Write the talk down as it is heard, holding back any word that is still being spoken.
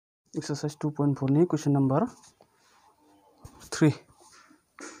Exercise 2.4 ni question number 3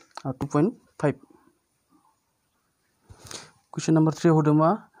 2.5 question number 3 होदोंमा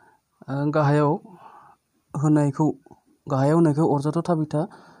गाहायाव होनायखौ अरजाथाव थाबिथा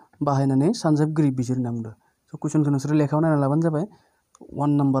बाहायनानै सानजाबगिरि बिजिरना बुंदों। स' कुइसनखौ नोंसोर लेखायाव नायना लाबानो जाबाय।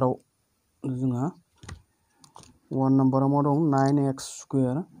 1 नम्बराव जोंहा 1 नम्बराव मा दं 9x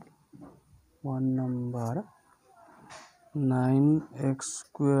square 1 number 9x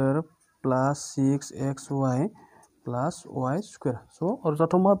square plus 6xy plus y square. स'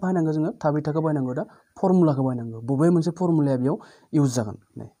 अरजाथाव मा बाहायनांगौ जोङो थाबिथाखौ बाहायनांगौ दा फर्मुलाखौ बाहायनांगौ। बबे मोनसे फर्मुलाया बेयाव इउज जागोन।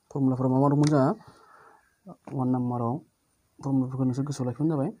 फर्मुलाफोरा मा दंमोन जोंहा 1 नम्बराव फर्मुलाफोरखौ नोंसोर गोसोआव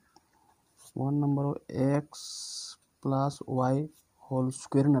लाखिबानो जाबाय। 1 नम्बराव x plus y whole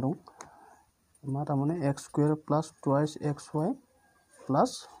square होनना दं। मा थारमाने x square plus twice xy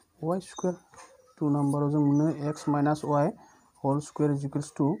plus y square. 2 नम्बराव जों mono x minus y whole square is equals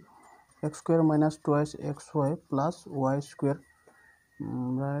to x square minus twice xy plus y square.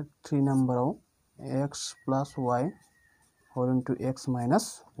 ओमफ्राय 3 नम्बराव x plus y whole into x minus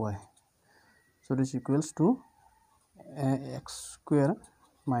y। So this equals to x square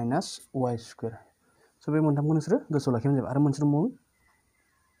minus y square. So बे मोनथामखौ नोंसोरो गोसोआव लाखिबानो जाबाय। आरो मोनसे दंबावो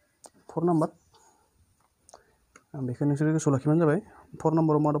 4 number बेखौ नोंसोरो गोसोआव लाखिबानो जाबाय। 4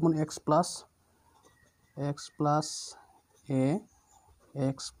 नम्बराव मा दंमोन x plus a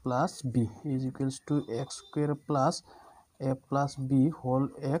x plus b is equals to x square plus a plus b whole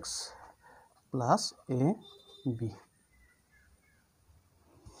x plus a b।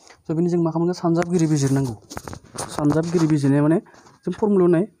 स' बेनि जों मा खालामनांगौ सानजाबगिरि बिजिरनांगौ। सानजाबगिरि बिजिरनाया माने जों फर्मुला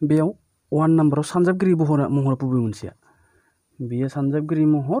होनाय बेयाव 1 नम्बराव सानजाबगिरि महर बबे मोनसेया बेयो सानजाबगिरि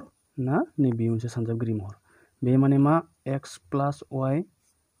महर ना नैबे मोनसे सानजाबगिरि महर। बे माने मा x plus y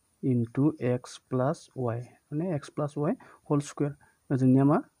into x plus y माने x plus y whole square. जोंनिया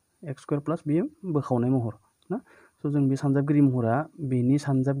मा x स्क्वायर प्लस बेयो बोखावनाय महर ना। स' जों बे सानजाबगिरि महरा बेनि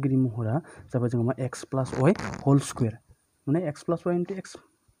सानजाबगिरि महरा जाबाय जोंहा मा x plus y whole square माने x plus y into x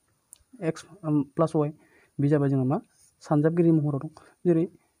plus y बे जाबाय जोंहा मा सानजाबगिरि महराव दं। जेरै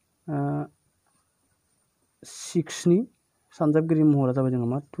 6 नि सानजाबगिरि महरा जाबाय जोंहा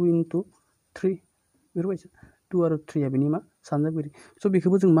मा 2 इनटू 3 बेफोरबायदि 2 आरो 3 आ बेनि मा सानजाबगिरि। स'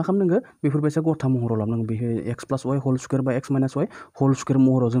 बेखौबो जों मा खालामनांगौ बेफोरबायसा गथा महराव लाबनांगौ। बेखौ x plus y whole square बा x minus y whole square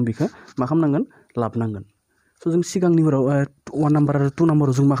महराव जों बेखौ मा खालामनांगोन लाबनांगोन। स' जों सिगांनिफोराव 1 नम्बर आरो 2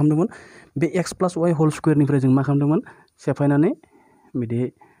 नम्बराव जों मा खालामदोंमोन बे x प्लस y होल स्क्वायरनिफ्राय जों मा खालामदोंमोन सेफायनानै बिदि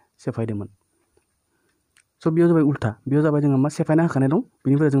सेफायदोंमोन। स' बेयाव जाबाय उल्था बेयाव जाबाय जोंहा मा सेफायना होखानाय दं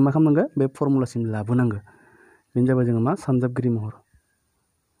बेनिफ्राय जों मा खालामनांगौ बे फर्मुलासिम लाबोनांगौ। बेनो जाबाय जोंहा मा सानजाबगिरि महर।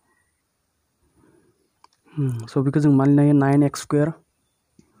 स' बेखौ जों मानिनो हायो 9x स्क्वायर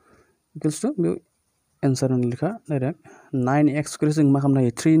इक्वल्स टू बेयाव एन्सार होनो लिखा डाइरेक्ट 9x स्क्वायर जों मा खालामनो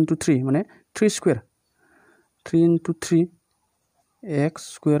हायो 3 इनटू 3 माने 3 square 3 into 3 x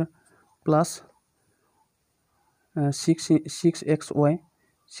square plus 6xy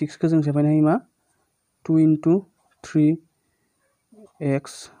 6 को जों सेफायनो हायो मा 2 into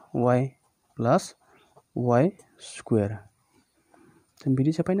 3xy plus y square. जों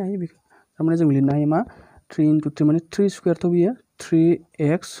बिदि सेफायनो हायो बेखौ थारमाने जों लिरनो हायो मा 3 इनटू 3 माने 3 स्क्वायर तो बियो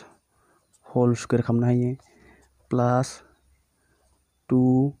 3x होल स्क्वायर खालामनो हायो प्लस 2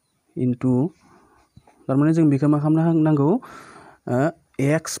 इनटू थारमाने जों बेखौ मा खालामनो नांगौ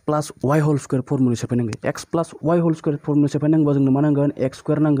x plus y whole square formula सेफायनांगौ। x plus y whole square formula सेफायनांगौबा जोंनो मा नांगोन x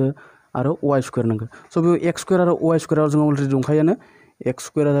स्क्वायर नांगौ आरो y स्क्वायर नांगौ। स' बेयाव x स्क्वायर आरो y स्क्वायर जों अलरेडि दंखायोआनो। x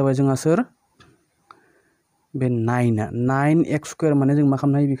स्क्वायर जाबाय जोंहा सोर बे 9x स्क्वायर माने जों मा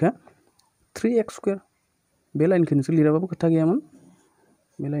खालामनो हायो बेखौ 3x स्क्वायर। बे लाइनखौ नोंसोर लिराबाबो खोथा गैयामोन।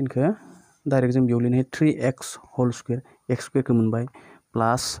 बे लाइनखौ डाइरेक्ट जों बेयाव लिरनो हायो 3x होल स्क्वायर x स्क्वायरखौ मोनबाय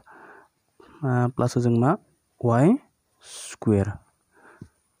प्लस जों मा y square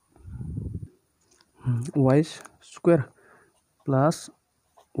plus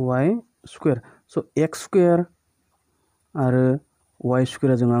y square. स' x स्क्वायर आरो y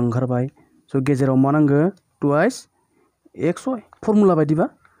स्क्वायर जोंहा ओंखारबाय। स' गेजेराव मा नांगौ ट्वाइस xy फर्मुला बायदिबा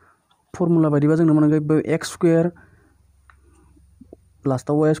जोंनो मा नांगौ x square plus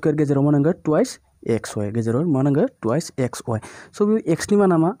y square गेजेराव मा नांगौ ट्वाइस xy गेजेराव मा नांगौ ट्वाइस xy। स' बे x नि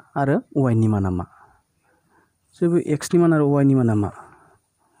माना मा आरो y नि माना मा। स' बे x नि मान आरो y नि माना मा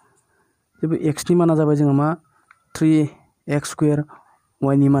बे x नि माना जाबाय जोंहा मा 3x स्क्वायर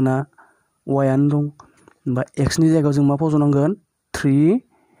y नि माना y आनो दं बा x नि जायगायाव जों मा फज'नांगोन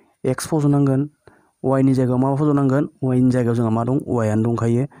 3x फज'नांगोन y नि जायगायाव मा फज'नांगोन y नि जायगायाव जोंहा मा दं y आनो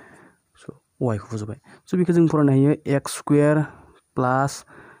दंखायो। स' y खौ फज'बाय। स' बेखौ जों फरायनो हायो x square plus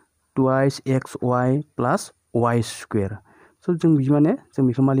twice xy plus y square. स' जों बि माने जों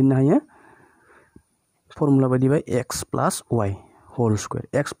बेखौ मा लिरनो हायो फर्मुला बायदिबाय x प्लास y होल स्क्वायर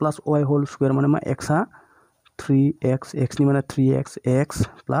x प्लास y होल स्क्वायर माने मा x आ 3x x नि माना 3x x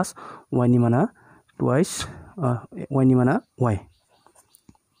प्लास y नि माना twice y नि माना y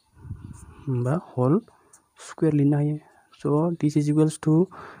होमबा होल स्क्वायर लिरनो हायो स' this is equals to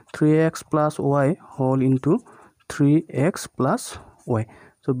 3x pliers y whole into 3x pliers y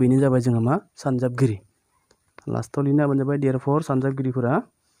स' बेनो जाबाय जोंहा मा सानजाबगिरि लास्टआव लिरनो हाबानो जाबाय देयरफर सानजाबगिरिफोरा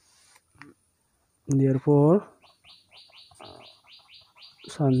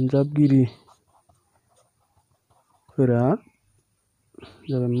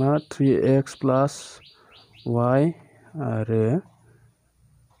जाबाय मा 3x प्लास y आरो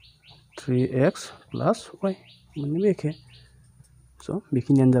 3x प्लास y मोननैबो एखे स'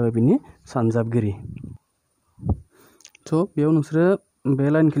 बेखिनियानो जाबाय बिनि सानजाबगिरि स' बेयाव नोंसोरो बे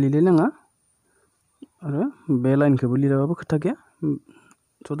लाइनखौ लिरलायनाङा आरो बे लाइनखौबो लिराबाबो खोथा गैया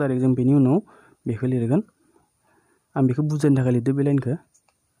स' डाइरेक्ट जों बेनि उनाव बेखौ लिरगोन आं बेखौ बुजायनो थाखाय लिरदो बे लाइनखौ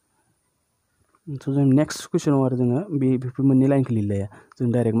स' जों नेक्स्ट कुइसनाव आरो जोङो बेफोर मोननै लाइनखौ लिरलाया जों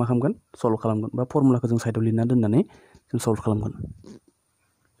डाइरेक्ट मा खालामगोन सल्भ खालामगोन बा फर्मुलाखौ जों साइडआव लिरना दोननानै जों सल्भ खालामगोन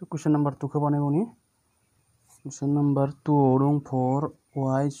कुइसन नाम्बार 2 खौ बानायबावनि कुइसन नाम्बार 2 आव दं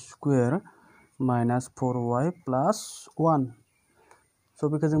 4y स्क्वायर माइनास 4y प्लास 1 स'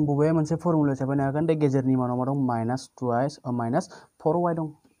 बेखौ जों बबेबा मोनसे फर्मुला हिसाबै नायनो हागोन दे गेजेरनि मानाव मा दं माइनास 4y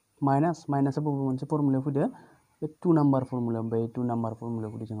माइनासआ बबेबा मोनसे फर्मुलायाव फैदो बे 2 नाम्बार फर्मुलायाव बे 2 नाम्बार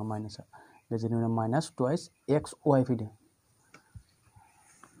फर्मुलायाव फैदो जोंहा माइनासआ गेजेरनि उनाव माइनास twice xy फैदो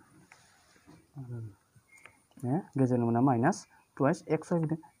गेजेरनि उनाव माइनास twice xy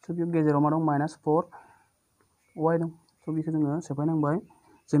फैदो स' बेयाव गेजेराव मा दं माइनास 4y दं स' बेखौ जोङो सेफायनांबाय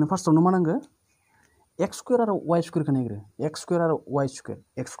जोंनो फार्स्टआवनो मा नांगौ x स्क्वायर आरो y स्क्वायरखौ नायग्रो x स्क्वायर आरो y स्क्वायर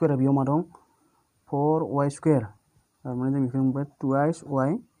x स्क्वायरा बेयाव मा दं 4y स्क्वायर माने जों बेखौ बुंबाय twice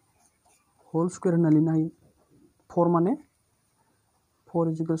y होल स्क्वायर होनना लिरनो हायो 4 माने 4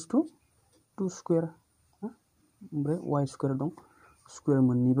 is equals to 2 स्क्वायर ओमफ्राय y स्क्वायर दं स्क्वायर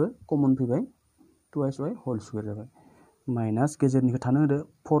मोननैबो कमन फैबाय twice y होल स्क्वायर जाबाय माइनास गेजेरनिखौ थानो होदो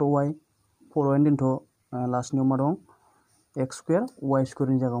 4y नि दोनथ' लास्टनियाव मा दं x स्क्वायर y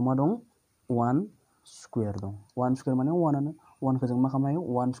स्क्वायरनि जायगायाव मा दं 1 स्क्वायर दं 1 स्क्वायर माने 1 आनो 1 खौ जों मा खालामनो हायो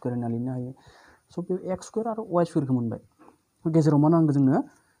 1 स्क्वायर होनना लिरनो हायो स' बे x स्क्वायर आरो y स्क्वायरखौ मोनबाय गेजेराव मा नांगौ जोंनो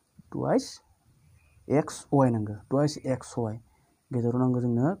twice xy नांगौ twice xy गेजेराव नांगौ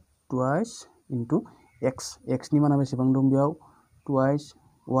जोंनो twice into x नि माना बेसेबां दं बेयाव twice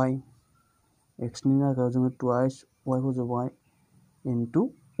y x नि जायगायाव जोङो twice y होजोबबाय into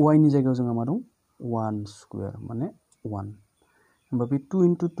y नि जायगायाव जोंहा मा दं 1 स्क्वायर माने 1 होमबा बे 2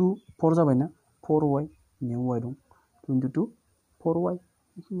 into 2 4 जाबायना 4y नियाव y दं 2 into 2 4y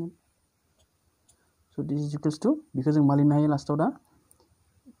स' दिस इज इक्वल्स टु बेखौ जों मा लिरनो हायो लास्टआव दा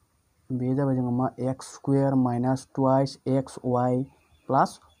बे जाबाय जोङो मा x square minus twice xy प्लास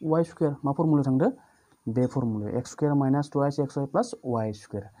y स्क्वायर मा फर्मुलायाव थांदो बे फर्मुलायाव x square minus twice xy प्लास y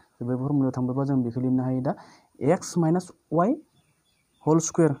स्क्वायर बे फर्मुलायाव थांबाबा जों बेखौ लिरनो हायो दा x minus y whole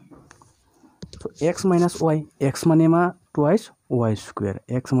square x minus y x माने मा twice y स्क्वायर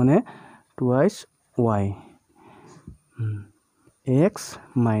x माने twice y x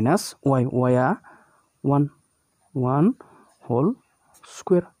minus y y आ 1 होल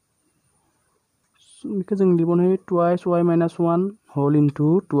स्क्वायर बेखौ जों लिरबावनो हायो twice y minus 1 whole into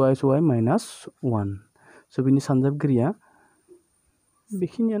twice y minus 1 स' बिनि सानजाबगिरिया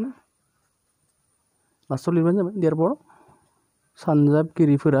बेखिनियानो लास्टआव लिरबानो जाबाय देयरफर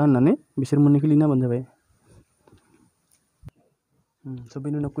सानजाबगिरिफोरा होननानै बिसोर मोननैखौ लिरना होबानो जाबाय स'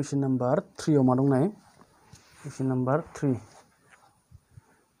 बेनि उनाव कुइसन नाम्बार 3 आव मा दं नाय कुइसन नाम्बार 3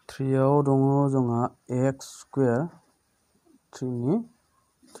 आव दङ जोंहा x square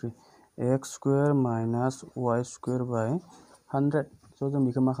 3 x square minus y square by 100 स' जों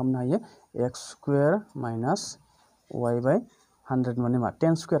बेखौ मा खालामनो हायो x square minus y bye 100 माने मा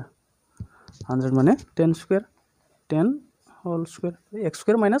 10 स्क्वायर 100 माने 10 square 10 whole square x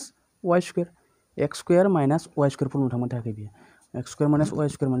square minus y square x square minus y square formula थांबाय थायाखै बियो x square minus y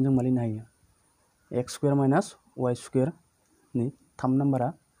square माने जों मा लिरनो हायो x square minus y square नि 3 नाम्बारा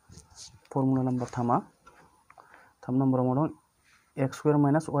फर्मुला नाम्बार 3 नाम्बाराव मा दं x square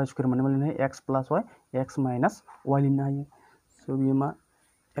minus y square माने मा लिरनो हायो x प्लास y x माइनास y लिरनो हायो स' बियो मा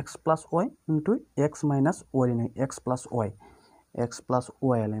x प्लास y into x minus y लिरनो हायो x प्लास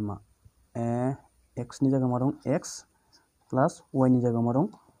y आलाय मा x नि जायगायाव मा दं x प्लास y नि जायगायाव मा दं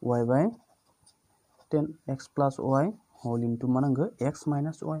y बाय 10 x प्लास y होल इनटु मा नांगौ x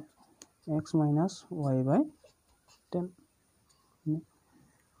माइनास y बाय 10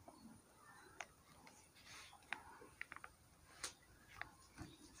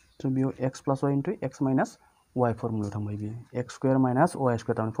 स' बेयाव x प्लास y into x minus y फर्मुलायाव थांबाय बेयो x square minus y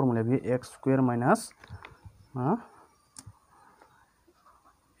square थांबाय फर्मुलाया बेयो x square minus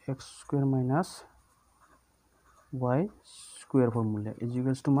x square minus y square फर्मुलाया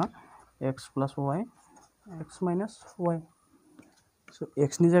equals to मा x प्लास y x minus y स'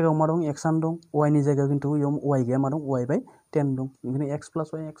 x नि जायगायाव मा दं x आनो दं y नि जायगायाव खिन्थु इयाव y गैया मा दं y बाय 10 दं ओंखायनो x प्लास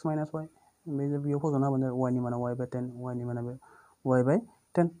y x माइनास y बेयाव फज'ना होबानो y नि माना y बाय 10 y नि माना y बाय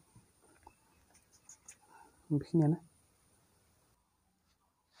 10 बेखिनियानो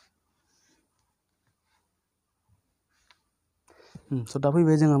स' दा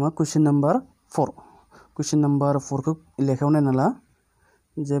फैबाय जोंहा मा कुइसन नाम्बार 4 कुइसन नाम्बार 4 खौ लेखायाव नायना ला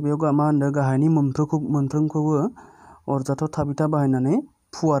जे बेयाव मा होनदों गाहायनि मोनफ्रोमखौबो अरजाथाव थाबिथा बाहायनानै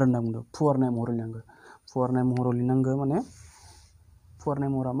फुवार होनना बुंदों फुवारनाय महर लिरनांगौ माने फुवारनाय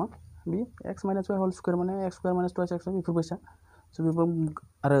महरा मा बे x minus y whole square माने x स्कुवेर माइनास 2x बेफोरबायसा स' बेबो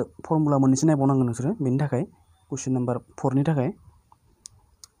आरो फर्मुला मोननैसो नायबावनांगोन नोंसोरो बेनि थाखाय कुइसन नाम्बार 4 नि थाखाय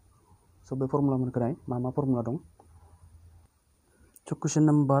स' बे फर्मुलाफोरखौ नाय मा फर्मुला दं स' कुइसन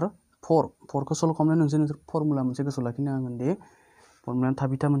नाम्बार 4 खौ सल्भ खालामनानै नोंसोर फर्मुला मोनसे गोसोआव लाखिनांगोन दि फर्मुलानि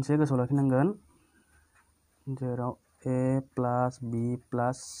थाबिथा मोनसे गोसोआव लाखिनांगोन जेराव a pliers b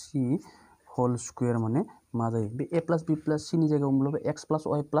pliers c whole square माने मा जायो बे a pliers b pliers c नि जायगायाव मोनब्ला x प्लास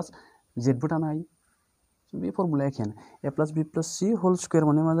y प्लास z बो थानो हायो बे फर्मुला एखेयानो a pliers b pliers c whole square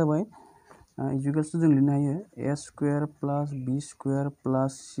माने मा जाबाय इजिकेल्स जों लिरनो हायो a square pliers b square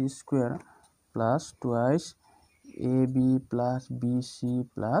pliers c square pliers twice ab pliers bc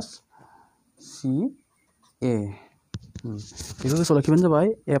pliers ca बेखौ गोसोआव लाखिबानो जाबाय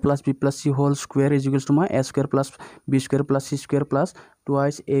a pliers b pliers c whole square equals to मा a square pliers b square pliers c square pliers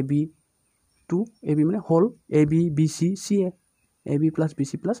twice ab माने whole ab bc ca ab प्लास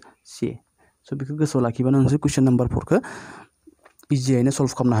bc प्लास ca स' बेखौ गोसोआव लाखिबानो नोंसोर question number 4 खौ इजियैनो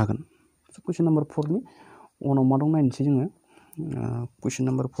सल्भ खालामनो हागोन स' कुइसन नाम्बार 4 नि उनाव मा दं नायनोसै जोङो कुइसन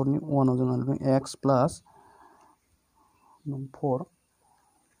नाम्बार 4 नि उनाव जोंहा दं x प्लास 4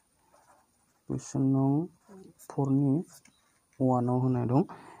 कुइसन नम्बर 4 नि 1 आव होनाय दं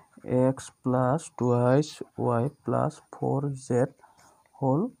x प्लास ट्वाइस y प्लास 4z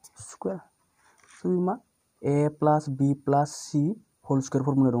होल स्कुवेर स' मा a pliers b pliers c whole square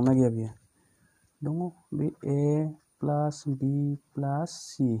formula दंना गैया बेयो दङ बे a pliers b pliers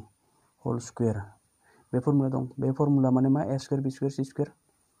c whole square bay formula दं बे फर्मुला माने मा a square b square c square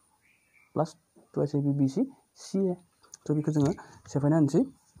pliers twice ab bc ca स' बेखौ जोङो सेफायना होनोसै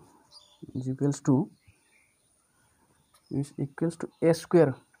इक्वल्स टु a स्कुवेर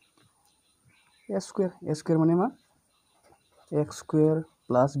माने मा x स्कुवेर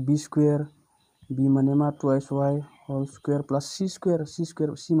प्लास b स्कुवेर b माने मा ट्वाइस y होल स्कुवेर प्लास c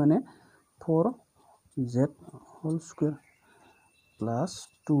माने 4z होल स्कुवेर प्लास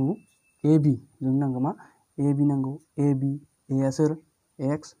 2ab जों नांगौ मा ab नांगौ ab a आ सोर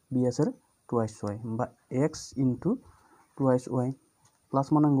x b आ सोर ट्वाइस y होमबा x इनटु ट्वाइस y प्लास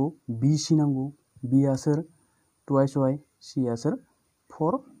मा नांगौ bc नांगौ b आ सोर ट्वाइस y c आ सोर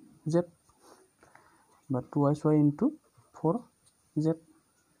 4z बा ट्वाइस y इनटु 4z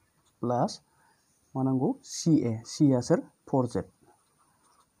प्लास मा नांगौ ca आ सोर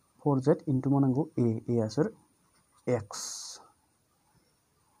 4z इनटु मा नांगौ a आ सोर x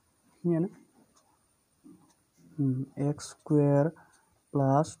बेखिनियानो x स्कुवेर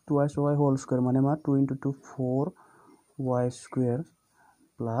प्लास ट्वाइस y होल स्कुवेर माने मा 2 इनटु 2 4y स्कुवेर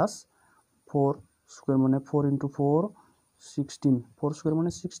प्लास 4 स्कुवेर माने 4 इनटु 4 16 4 स्कुवेर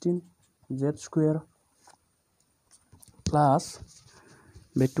माने 16 z स्कुवेर प्लास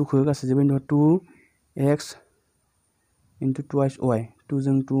बे 2 खौ गासैजों 2x इनटु ट्वाइस y 2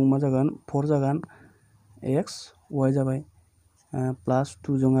 जों 2 मा जागोन 4 जागोन x y जाबाय प्लास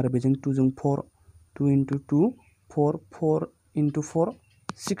 2 जों आरो बेजों 2 जों 4 2 इनटु 2 4 4 इनटु 4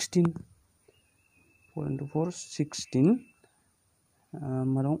 16 4 इनटु 4 16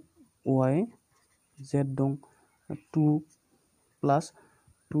 मा दं y z दं 2 प्लास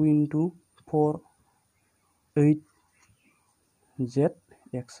 2 इनटु 4 8 z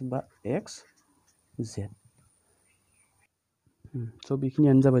x बा x z स'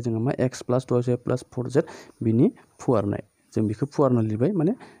 बेखिनियानो जाबाय जोङो मा x प्लास ट्वाइस y प्लास 4z बिनि फुवारनाय जों बेखौ फुवारना लिरबाय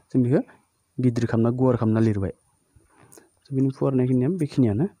माने जों बेखौ गिदिर खालामना गुवार खालामना लिरबाय स' बिनि फुवारनायखिनिया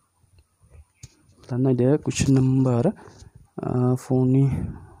बेखिनियानो दा नायदो कुइसन नाम्बार 4 नि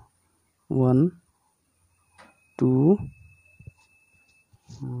 1 2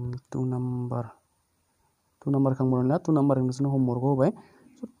 नाम्बार खांबाय ना 2 नाम्बार नोंसोरनो हमवर्कआव होबाय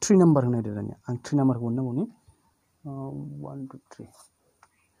स' 3 नाम्बार होनायदो दानिया आं 3 नाम्बारखौ होनो नांगौनि 1 2 3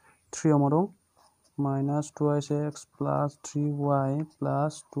 3 आव मा दं minus twice x plus 3y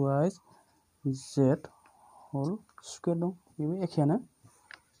plus twice z whole square dं बेबो एखेयानो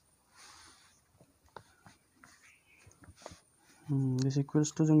this equals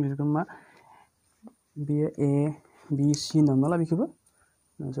to जों लिरगोन मा बेयो a b c होनना ला बेखौबो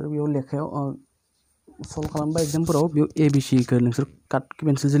नोंसोर बेयाव लेखायाव सल्व खालामबा एग्जामफोराव बेयाव a b c खौ नोंसोर काट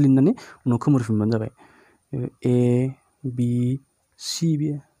पेन्सिलजों लिरनानै उनाव खोमोरफिनबानो जाबाय a b c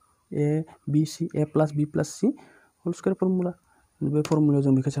बेयो a b c a plus b plus c whole square formula बे फर्मुलायाव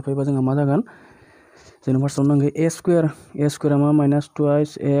जों बेखौ साफायबा जोंहा मा जागोन जोंनो फार्स्टआव नांगौ a square मा minus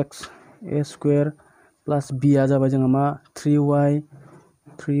twice x a square plus b आ जाबाय जोंहा मा 3y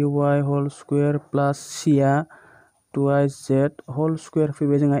whole square plus c आ twice z whole square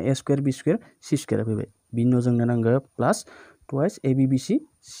फैबाय जोंहा a square b square c square फैबाय बिनि उनाव जोंनो नांगौ plus twice a b b c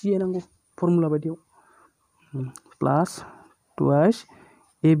c a नांगौ फर्मुला बायदियाव plus twice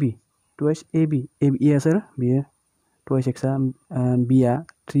a b a आ सोर बेयो twice x आ b आ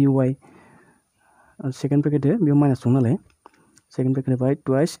 3y सेकेंड ब्रैकेट है बेयाव माइनस दं नालाय second bracket bye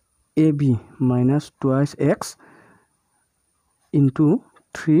twice ab minus twice x into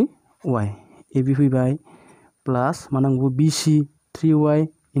 3y ab फैबाय plus मा नांगौ bc 3y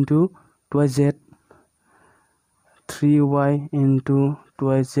into twice z 3y into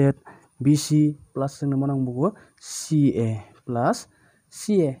twice z bc plus जोंनो मा नांगौ ca प्लस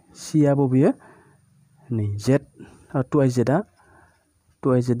ca आ बबेयो नै z twice z uh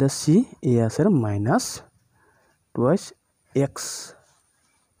c a आ सोर minus twice x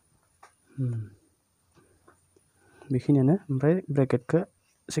बेखिनियानो ओमफ्राय ब्रैकेटखौ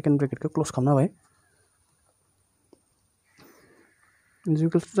सेकेंड ब्रैकेटखौ क्लोज खालामना होबाय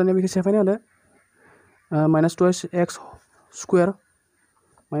इक्वल्स टु जानाया बेखौ सेफायना होदो माइनस twice x स्क्वायर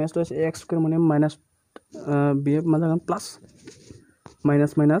माने माइनस बेयो मा जागोन प्लास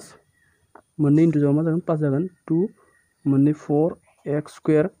माइनस मोननै इन्टु जाबा मा जागोन प्लास जागोन 2 मोननै 4x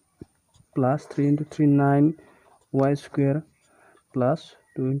square plus 3 into 3 9y square plus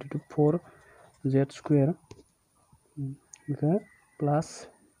 2 into 2 4z square बेखौ प्लस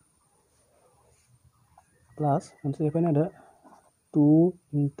मोनसे सेफायना होदो 2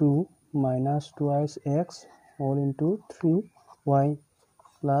 into minus twice x whole into 3y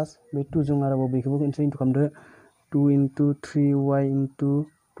plus बे 2 जों आरोबाव बेखौबो मोनसे इन्टु खालामदो 2 into 3y into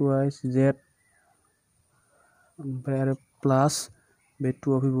twice z ओमफ्राय आरो प्लास बे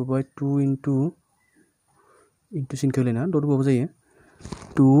 2 आ फैबावबाय 2 into सिनखौ होलायना द'बाबो जायो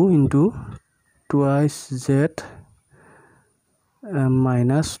 2 into twice z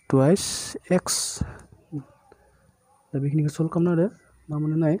minus twice x दा बेखिनिखौ सल्व खालामना होदो मा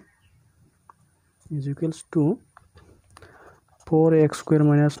मोनो नाय is equals to 4x square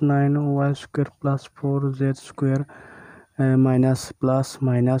minus 9y square plus 4z square minus plus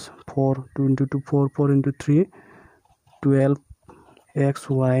minus 4 2 into 2 4 into 3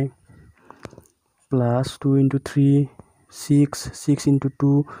 12xy plus 2 into 3 6 into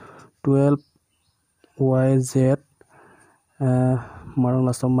 2 12yz मारं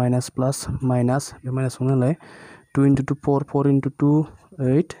लास्टआव minus pliers minus bay minus दं नालाय 2 into 2 4 into 2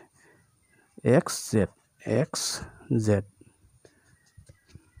 8 xz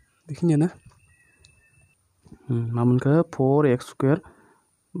बेखिनियानो मा मोनखो 4x square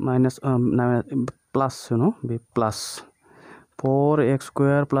minus प्लास बे प्लास 4x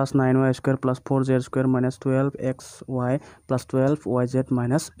square plus 9y square plus 4z square minus 12xy plus 12yz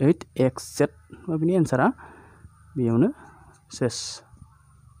minus 8xz बेनि एन्सारा बेयावनो cess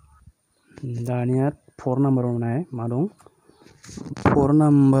दानिया 4 नाम्बाराव नाय मा दं 4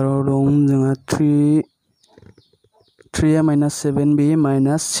 नाम्बाराव दं जोंहा 3a minus 7b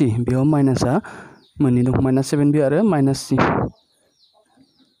minus c बेयाव माइनासआ मोननै दं माइनास 7b आरो माइनास c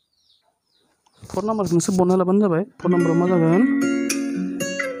 4 नाम्बारखौ नोंसोर बनना लाबानो जाबाय 4 नाम्बाराव मा जागोन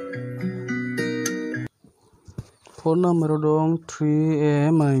 4 नाम्बाराव दं 3a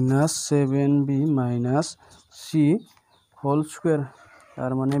minus 7b minus c whole square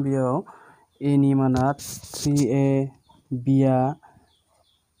थारमाने बेयाव a नि माना 3a b uh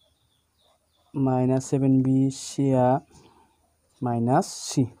minus 7b c uh minus c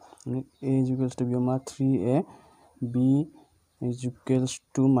a is equals to बेयाव मा 3a b is equals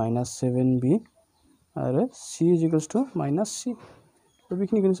to minus 7b आरो c is equals to minus c तो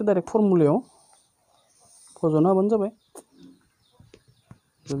बेखिनिखौ नोंसोर डाइरेक्ट फर्मुलायाव फज'ना होबानो जाबाय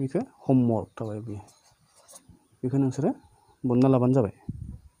तो बेखौ हमवर्क थाबाय बेखौ नोंसोरो बनना लाबानो जाबाय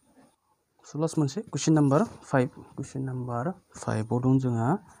सो लास्ट मोनसे कुइसन नाम्बार 5 कुइसन नाम्बार 5 आव दं जोंहा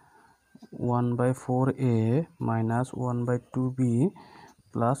 1/4a minus 1/2b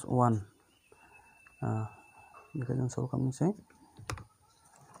plus 1 बेखौ जों सल्व खालामनोसै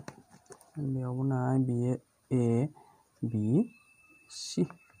बेयावबो नाय बेयो A B C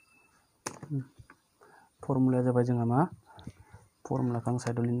फर्मुलाया जाबाय जोंहा मा फर्मुलाखौ आं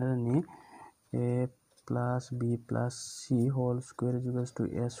साइडआव लिरना दोननि A plus B plus C whole square is equals to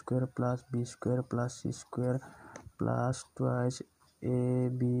A square plus B square plus C square plus twice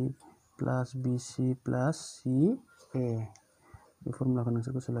AB plus BC plus CA बे फर्मुलाखौ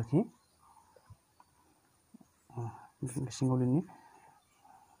नोंसोर गोसोआव लाखि सिङाव लिरनि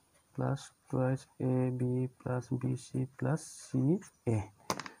plus twice AB plus BC plus CA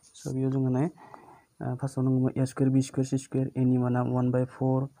so बेयाव जोङो नाय फार्स्टआव नोङो A square B square C square A नि माना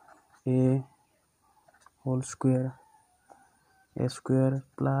 1/4 A whole square A square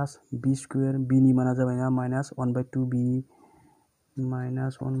plus B square B नि माना जाबाय ना minus 1/2 B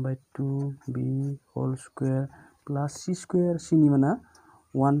minus 1/2 B whole square plus C square C नि माना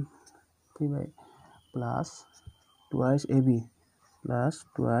 1 फैबाय plus twice AB plus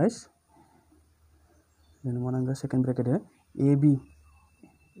twice जोंनो मा नांगौ सेकेन्ड ब्रेकेट AB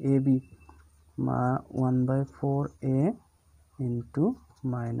मा 1/4 A into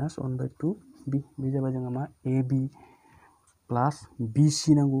minus 1/2 B बे जाबाय जोंहा मा AB plus BC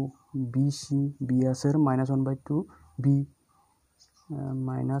नांगौ BC B आ सोर minus 1/2 B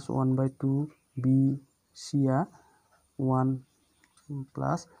minus 1/2 B C आ 1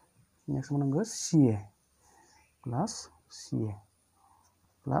 plus next मा नांगौ CA plus CA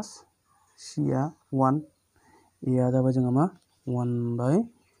plus C uh 1 A आ जाबाय जोंहा मा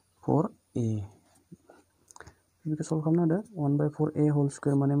 1/4 A बेखौ सल्व खालामना होदो 1/4 A whole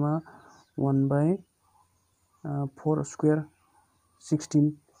square माने मा 1/4 square 16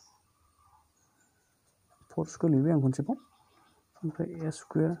 4 square लिरबाय आं खनसेबाव ओमफ्राय A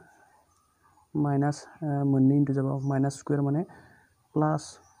square माइनास मोननै इनटु जाबाय माइनास स्क्वायर माने प्लास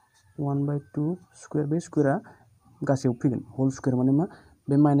 1/2 स्क्वायर बे स्क्वायरा गासैयाव फैगोन होल स्क्वायर माने मा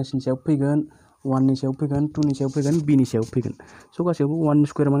बे माइनासनि सायाव फैगोन 1 नि सायाव फैगोन 2 नि सायाव फैगोन B नि सायाव फैगोन स' गासैयावबो 1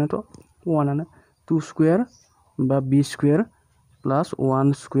 स्क्वायर मानेथ' 1 आनो 2 स्क्वायर बा B स्क्वायर प्लास 1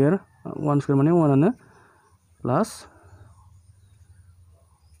 स्क्वायर माने 1 आनो प्लास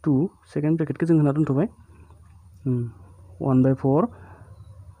 2 सेकेन्ड ब्रेकेटखौ जों होना दोनथ'बाय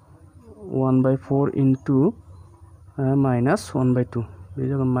 1/4 into minus 1/2 बे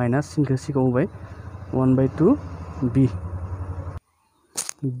जागोन माइनास सिनखौ सिगाङाव होबाय 1/2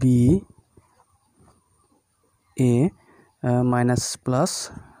 B A minus plus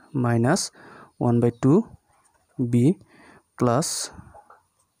minus 1/2 B plus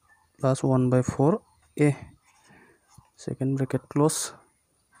 1/4 A second bracket close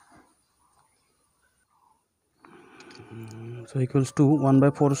so equals to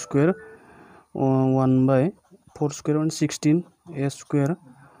 1/4 square 1/4 square on 16 A square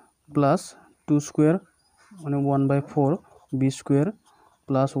plus 2 square on 1/4 B square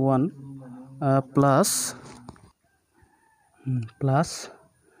plus 1 plus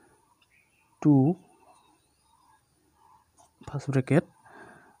 2 first bracket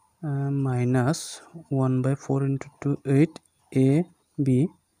minus 1/4 into 2 8 A B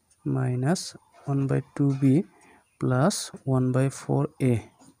minus 1/2 B plus 1/4 A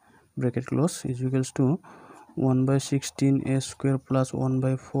bracket close is equals to 1/16 A square plus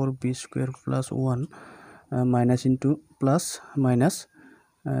 1/4 B square plus 1 minus into plus minus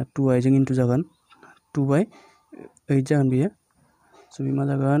 2 I जों into जागोन 2/8 जागोन बेयो so बे मा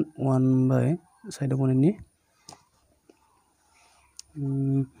जागोन 1 by साइडआव बनायनि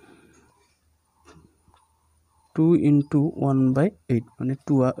 2 into 1/8 माने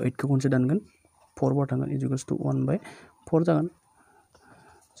 2 आ 8 को खनसे दानगोन 4 बार थांगोन is equals to 1/4 जागोन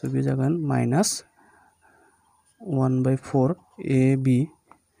so बे जागोन माइनास 1/4 AB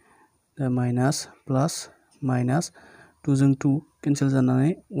माइनास प्लास माइनास 2 जों 2 केन्सेल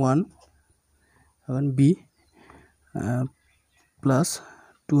जानानै 1 जागोन B प्लास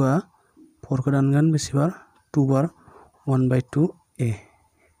 2 आ 4 को दानगोन बेसेबार 2 बार 1/2 A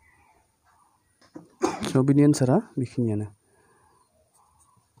so बिनि आन्सारा बेखिनियानो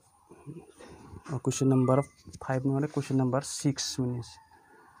question number 5 नङा question number 6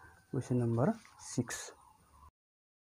 question number 6